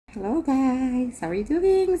Hello guys, how are you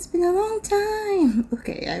doing? It's been a long time.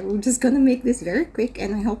 Okay, I'm just gonna make this very quick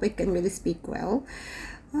and I hope I can really speak well.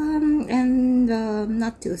 And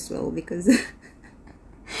not too slow because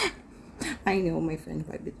I know my friend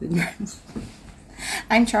quite a bit with words.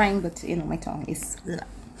 I'm trying, but you know, my tongue is...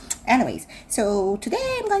 Anyways, so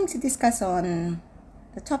today I'm going to discuss on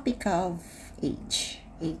the topic of age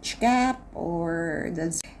gap, or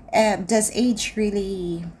does age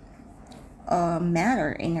really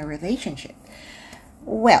matter in a relationship?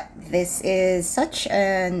 Well, this is such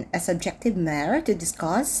a subjective matter to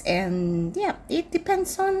discuss, and yeah, it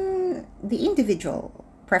depends on the individual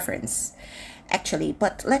preference, actually.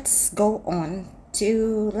 But let's go on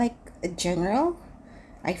to like a general,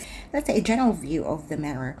 let's say a general view of the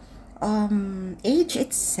matter. Age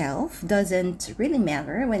itself doesn't really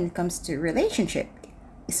matter when it comes to relationship,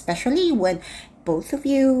 especially when both of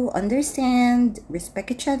you understand, respect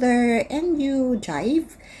each other, and you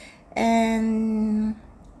jive and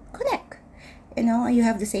connect. You know, you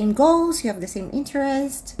have the same goals, you have the same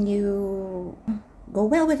interest, you go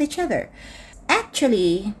well with each other.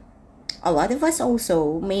 Actually, a lot of us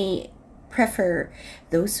also may prefer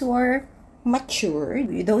those who are mature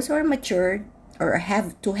or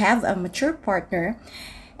have a mature partner.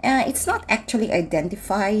 It's not actually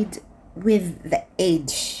identified with the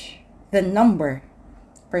age, the number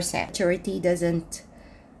per se. Maturity doesn't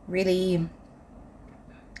really,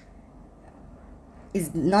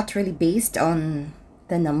 is not really based on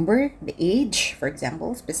the number, the age, for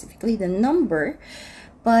example, specifically the number,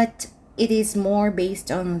 but it is more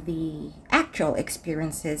based on the actual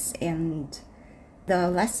experiences and the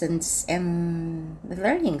lessons and the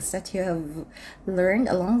learnings that you have learned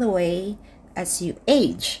along the way as you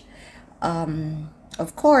age.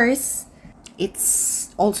 Of course,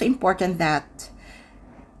 it's also important that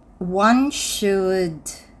one should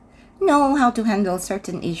know how to handle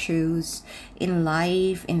certain issues in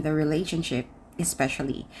life, in the relationship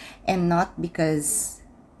especially, and not because,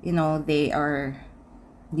 you know, they are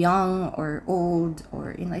young or old,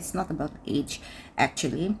 or, you know, it's not about age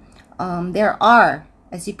actually. There are,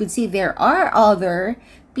 as you could see, there are other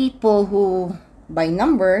people who by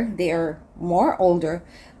number they are more older,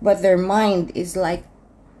 but their mind is like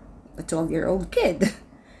a 12-year-old kid.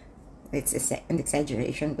 It's an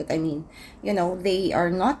exaggeration, but I mean, you know, they are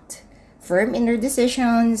not firm in their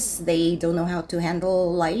decisions. They don't know how to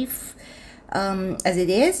handle life as it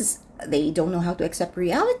is. They don't know how to accept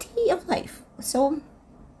reality of life, so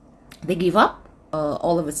they give up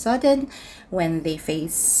all of a sudden when they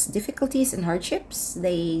face difficulties and hardships.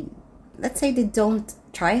 Let's say they don't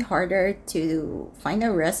try harder to find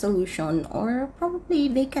a resolution, or probably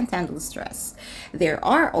they can't handle stress. There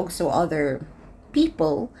are also other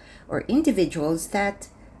people or individuals that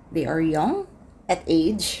they are young at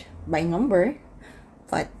age by number,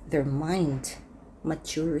 but their mind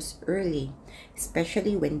matures early,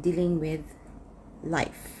 especially when dealing with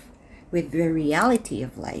life, with the reality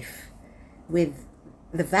of life, with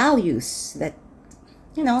the values that,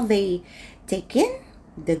 you know, they take in,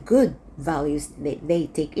 the good values they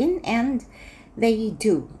take in, and they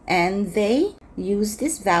do, and they use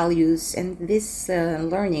these values and these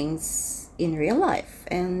learnings in real life,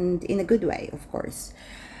 and in a good way, of course.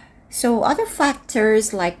 So other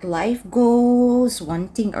factors like life goals,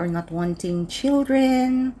 wanting or not wanting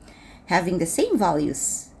children, having the same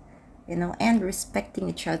values, you know, and respecting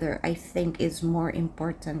each other, I think is more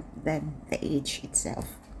important than the age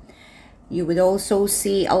itself. You would also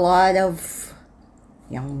see a lot of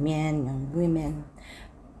young men, young women,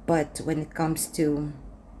 but when it comes to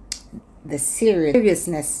the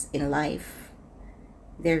seriousness in life,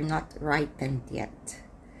 they're not ripened yet.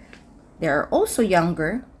 There are also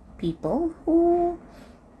younger people who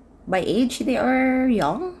by age they are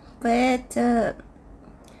young, but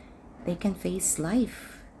they can face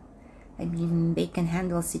life. I mean, they can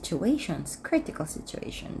handle situations, critical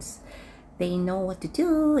situations. They know what to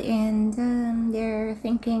do, and they're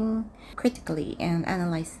thinking critically and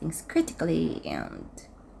analyze things critically, and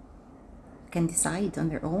can decide on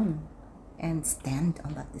their own and stand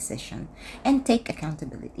on that decision and take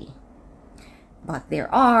accountability. But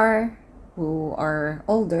there are who are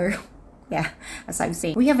older. Yeah, as I'm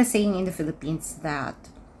saying, we have a saying in the Philippines that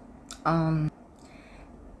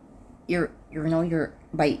you're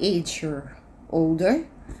by age you're older,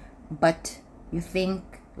 but you think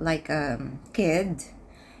like a kid,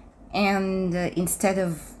 and instead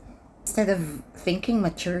of thinking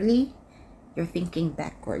maturely, you're thinking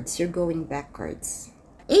backwards, you're going backwards.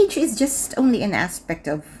 Age is just only an aspect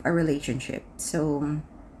of a relationship, so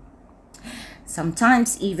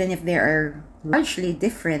sometimes even if there are largely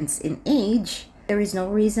difference in age, There is no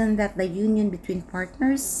reason that the union between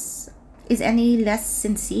partners is any less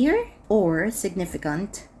sincere or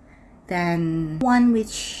significant than one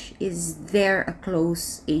which is there a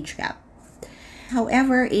close age gap.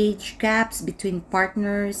 However, age gaps between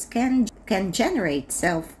partners can generate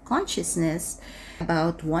self-consciousness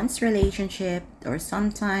about one's relationship, or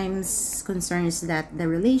sometimes concerns that the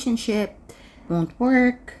relationship won't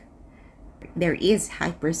work. There is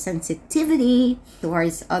hypersensitivity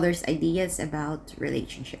towards others' ideas about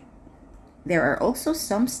relationship. There are also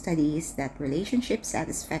some studies that relationship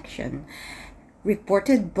satisfaction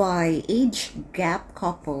reported by age gap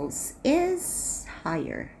couples is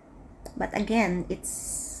higher. But again,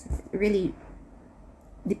 it's really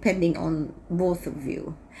depending on both of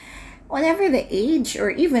you. Whatever the age, or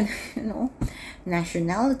even,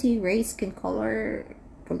 nationality, race, skin color,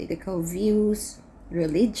 political views,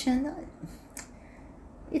 religion,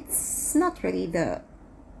 it's not really the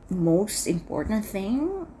most important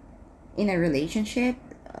thing in a relationship.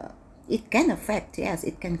 It can affect, yes,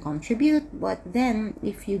 it can contribute, but then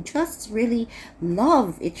if you just really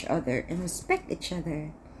love each other and respect each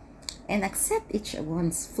other and accept each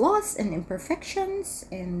one's flaws and imperfections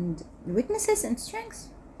and weaknesses and strengths,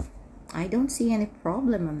 I don't see any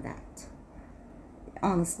problem on that,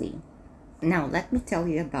 honestly. Now, let me tell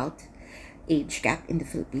you about age gap in the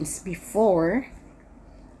Philippines before,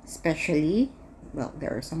 especially, well,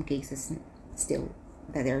 there are some cases still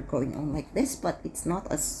that are going on like this, but it's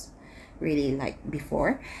not as really like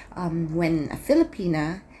before. When a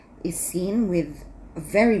Filipina is seen with a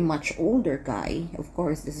very much older guy, of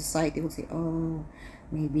course the society will say, oh,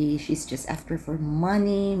 maybe she's just after for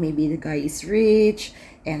money, maybe the guy is rich.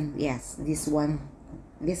 And yes, this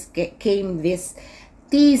came this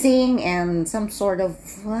teasing and some sort of,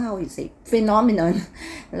 how you say, phenomenon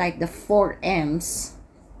like the 4Ms.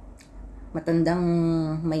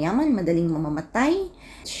 Matandang mayaman, madaling mamamatay,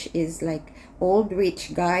 which is like old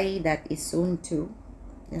rich guy that is soon to,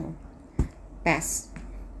 pass.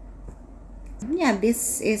 Yeah,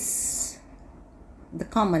 this is the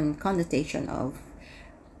common connotation of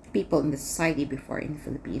people in the society before in the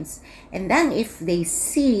Philippines. And then if they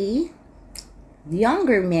see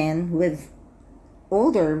younger men with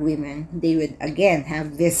older women, they would again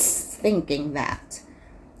have this thinking that,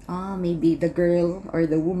 maybe the girl or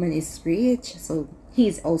the woman is rich, so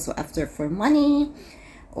he's also after for money,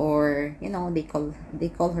 or they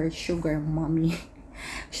call her sugar mommy,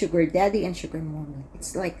 sugar daddy and sugar mommy.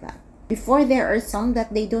 It's like that. Before, there are some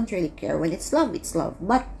that they don't really care. When it's love, it's love.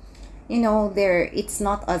 But it's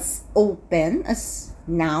not as open as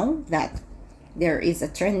now, that there is a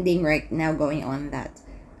trending right now going on that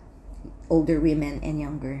older women and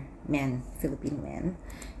younger men, Philippine men,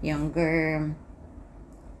 younger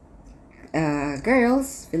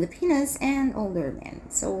girls, Filipinas, and older men.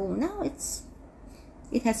 So now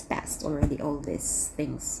it has passed already, all these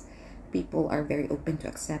things. People are very open to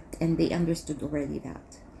accept, and they understood already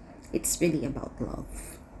that it's really about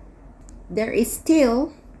love. There is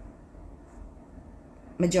still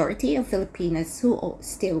majority of Filipinas who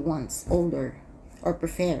still wants older or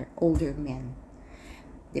prefer older men.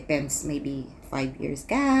 Depends, maybe 5 years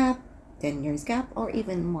gap, 10 years gap, or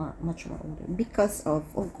even much more older, because of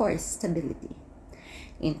course, stability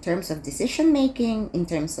in terms of decision making, in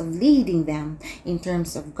terms of leading them, in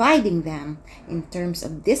terms of guiding them, in terms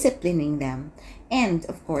of disciplining them, and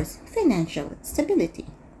of course, financial stability.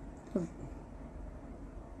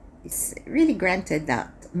 It's really granted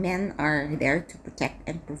that men are there to protect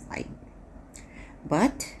and provide,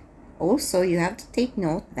 but also you have to take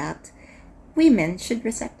note that women should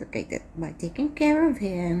reciprocate it by taking care of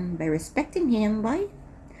him, by respecting him, by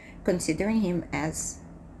considering him as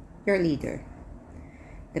your leader,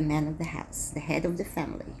 the man of the house, the head of the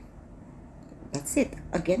family. That's it.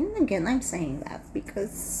 Again and again, I'm saying that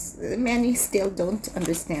because many still don't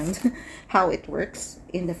understand how it works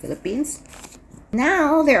in the Philippines.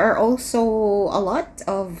 Now, there are also a lot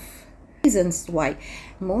of reasons why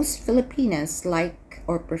most Filipinas like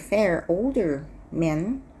or prefer older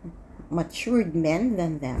men, matured men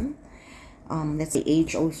than them. Let's say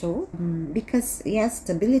age also, because yes,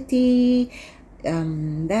 stability.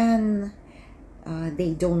 Then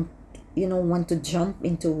they don't want to jump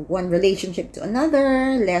into one relationship to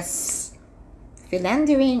another, less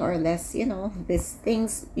philandering, or less these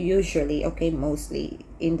things usually, mostly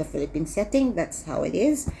in the Philippine setting, that's how it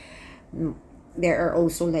is. There are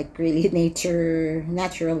also like really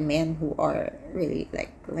natural men who are really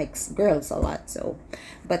likes girls a lot. So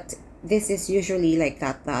but this is usually like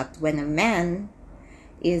that when a man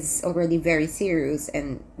is already very serious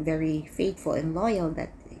and very faithful and loyal,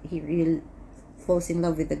 that he really falls in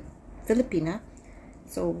love with the Filipina.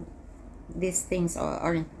 So these things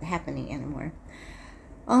aren't happening anymore.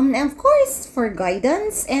 And of course, for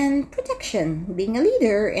guidance and protection, being a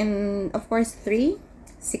leader, and of course, 3,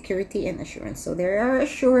 security and assurance. So they are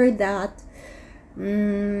assured that,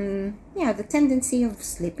 yeah, the tendency of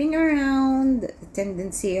sleeping around, the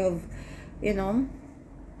tendency of, you know,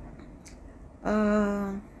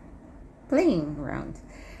 playing around.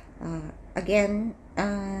 Again,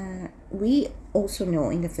 we also know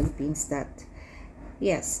in the Philippines that,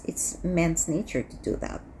 yes, it's men's nature to do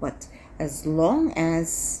that, but as long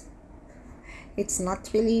as it's not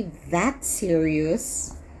really that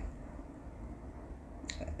serious,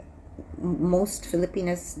 most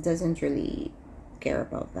Filipinos doesn't really care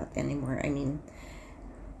about that anymore. I mean,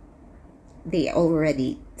 they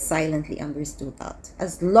already silently understood that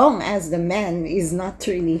as long as the man is not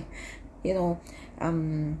really, you know,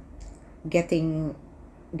 giving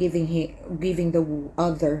the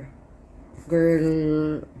other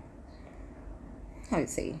girl, how to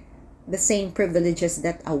say, the same privileges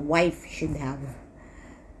that a wife should have,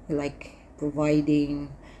 like providing,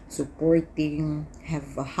 supporting,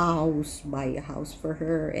 have a house, buy a house for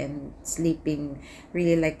her, and sleeping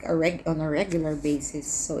really like on a regular basis.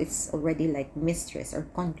 So it's already like mistress or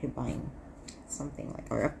concubine, something like,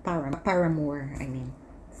 or a paramour, I mean.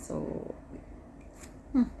 So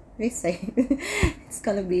they say it's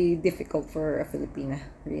gonna be difficult for a Filipina,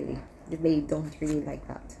 really. They don't really like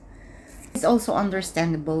that. It's also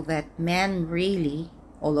understandable that men really,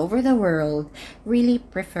 all over the world, really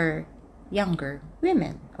prefer younger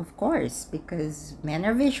women, of course, because men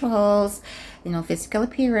are visuals, physical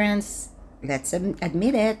appearance, let's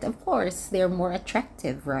admit it, of course, they're more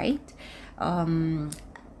attractive, right? And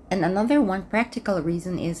another one practical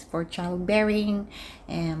reason is for childbearing,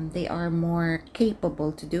 and they are more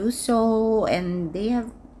capable to do so, and they have,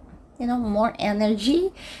 more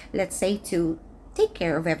energy, let's say, to take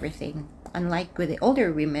care of everything. Unlike with the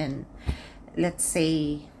older women, let's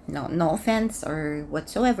say, no offense or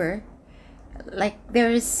whatsoever, like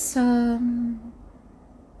there's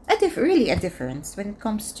really a difference when it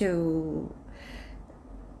comes to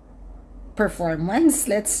performance,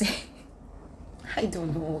 let's say. I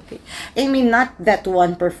don't know, okay. I mean, not that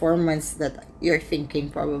one performance that you're thinking,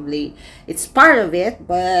 probably it's part of it,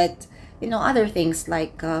 but other things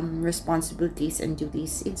like responsibilities and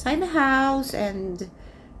duties inside the house. And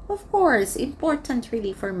of course, important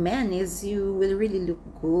really for men is you will really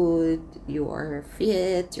look good, you are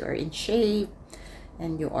fit, you are in shape,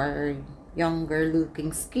 and you are younger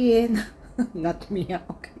looking skin. Not me,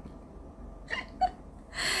 okay.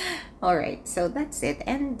 All right, so that's it.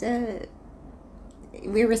 And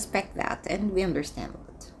we respect that and we understand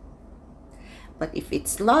it. But if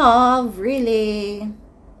it's love, really,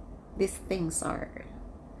 these things are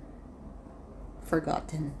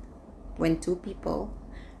forgotten. When two people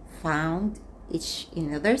found each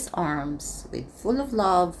in other's arms, with full of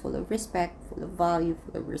love, full of respect, full of value,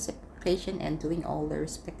 full of reciprocation, and doing all their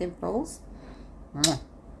respective roles,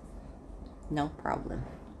 no problem.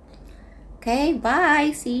 Okay,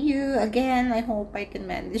 bye. See you again. I hope I can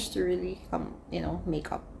manage to really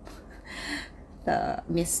make up the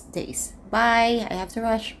missed days. Bye. I have to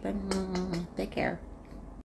rush, but take care.